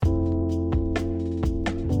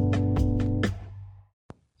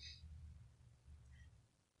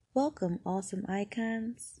Welcome, awesome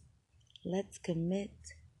icons. Let's commit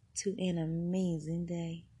to an amazing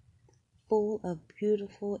day full of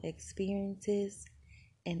beautiful experiences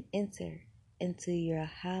and enter into your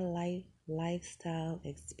high life lifestyle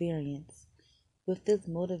experience with this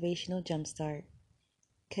motivational jumpstart.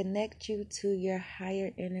 Connect you to your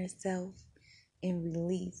higher inner self and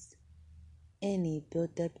release any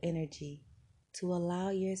built up energy to allow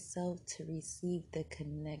yourself to receive the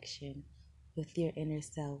connection with your inner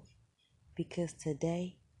self, because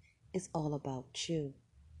today is all about you.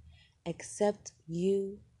 Accept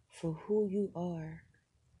you for who you are.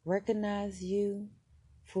 Recognize you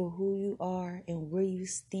for who you are and where you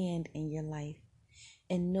stand in your life.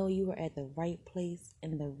 And know you are at the right place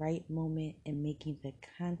in the right moment and making the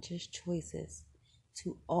conscious choices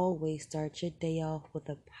to always start your day off with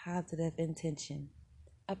a positive intention,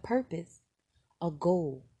 a purpose, a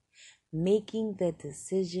goal, making the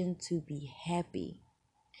decision to be happy.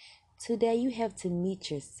 Today you have to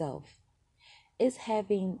meet yourself. It's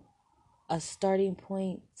having a starting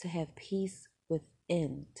point to have peace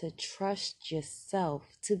within, to trust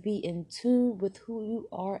yourself, to be in tune with who you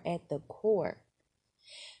are at the core.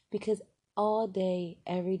 Because all day,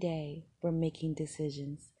 every day, we're making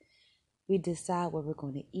decisions. We decide what we're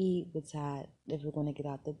going to eat, we decide if we're going to get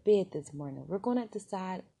out the bed this morning. We're going to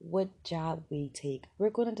decide what job we take.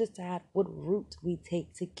 We're going to decide what route we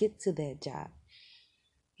take to get to that job.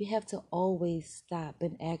 You have to always stop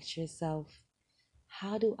and ask yourself,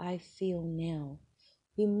 how do I feel now?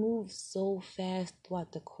 We move so fast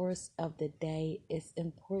throughout the course of the day. It's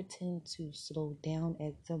important to slow down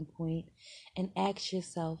at some point and ask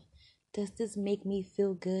yourself, does this make me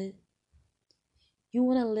feel good? You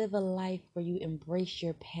want to live a life where you embrace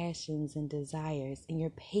your passions and desires and you're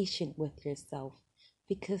patient with yourself,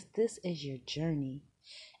 because this is your journey.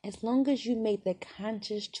 As long as you make the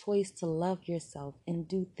conscious choice to love yourself and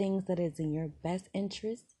do things that is in your best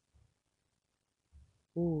interest,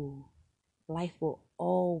 life will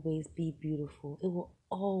always be beautiful. It will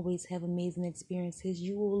always have amazing experiences.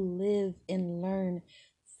 You will live and learn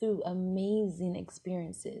through amazing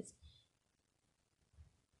experiences.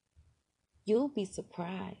 You'll be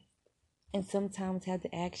surprised and sometimes have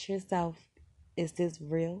to ask yourself, is this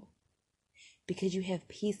real? Because you have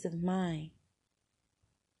peace of mind.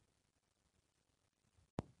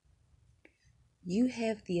 You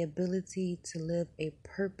have the ability to live a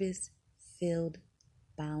purpose-filled,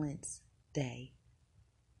 balanced day.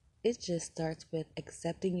 It just starts with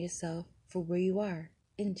accepting yourself for where you are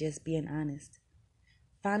and just being honest.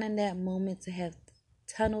 Finding that moment to have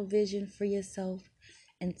tunnel vision for yourself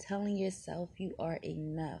and telling yourself you are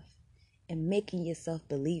enough and making yourself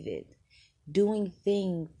believe it. Doing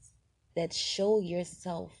things that show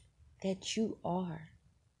yourself that you are.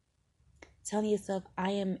 Telling yourself,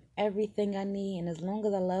 I am everything I need, and as long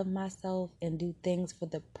as I love myself and do things for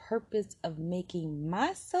the purpose of making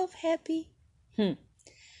myself happy, then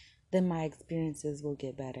my experiences will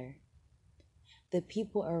get better. The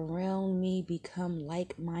people around me become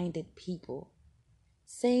like-minded people.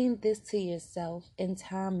 Saying this to yourself, in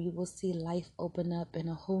time you will see life open up in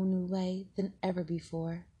a whole new way than ever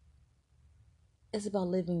before. It's about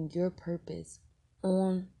living your purpose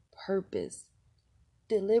on purpose.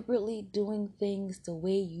 Deliberately doing things the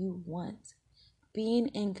way you want. Being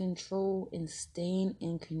in control and staying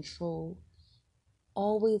in control.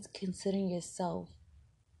 Always considering yourself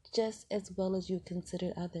just as well as you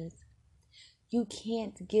consider others. You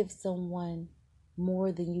can't give someone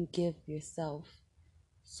more than you give yourself.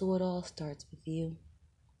 So it all starts with you.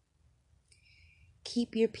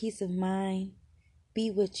 Keep your peace of mind. Be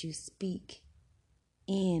what you speak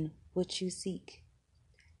and what you seek.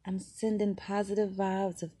 I'm sending positive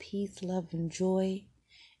vibes of peace, love, and joy,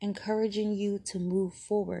 encouraging you to move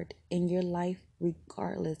forward in your life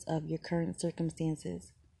regardless of your current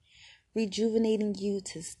circumstances, rejuvenating you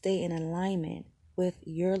to stay in alignment with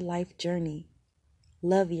your life journey.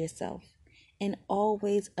 Love yourself and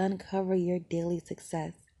always uncover your daily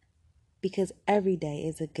success, because every day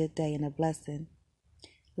is a good day and a blessing.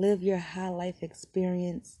 Live your high life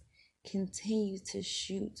experience. Continue to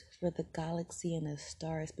shoot for the galaxy and the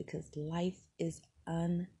stars, because life is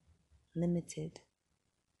unlimited.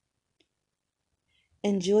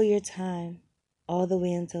 Enjoy your time all the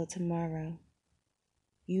way until tomorrow.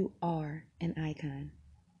 You are an icon.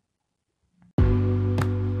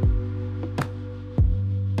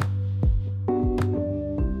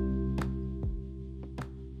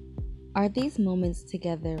 Are these moments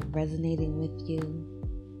together resonating with you?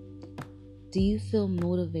 Do you feel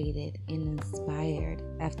motivated and inspired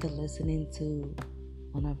after listening to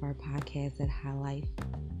one of our podcasts at High Life?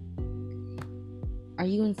 Are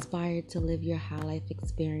you inspired to live your high life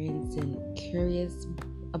experience and curious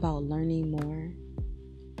about learning more?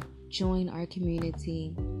 Join our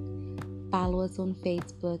community. Follow us on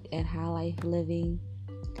Facebook at High Life Living.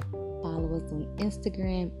 Follow us on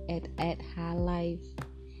Instagram at High Life.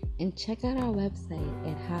 And check out our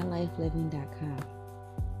website at highlifliving.com.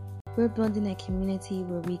 We're building a community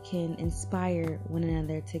where we can inspire one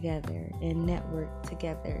another together and network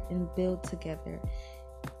together and build together.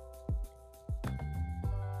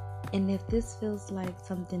 And if this feels like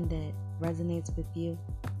something that resonates with you,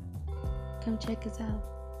 come check us out.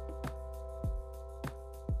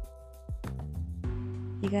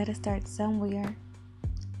 You gotta start somewhere.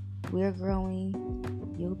 We're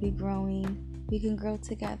growing. You'll be growing. We can grow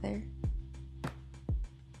together.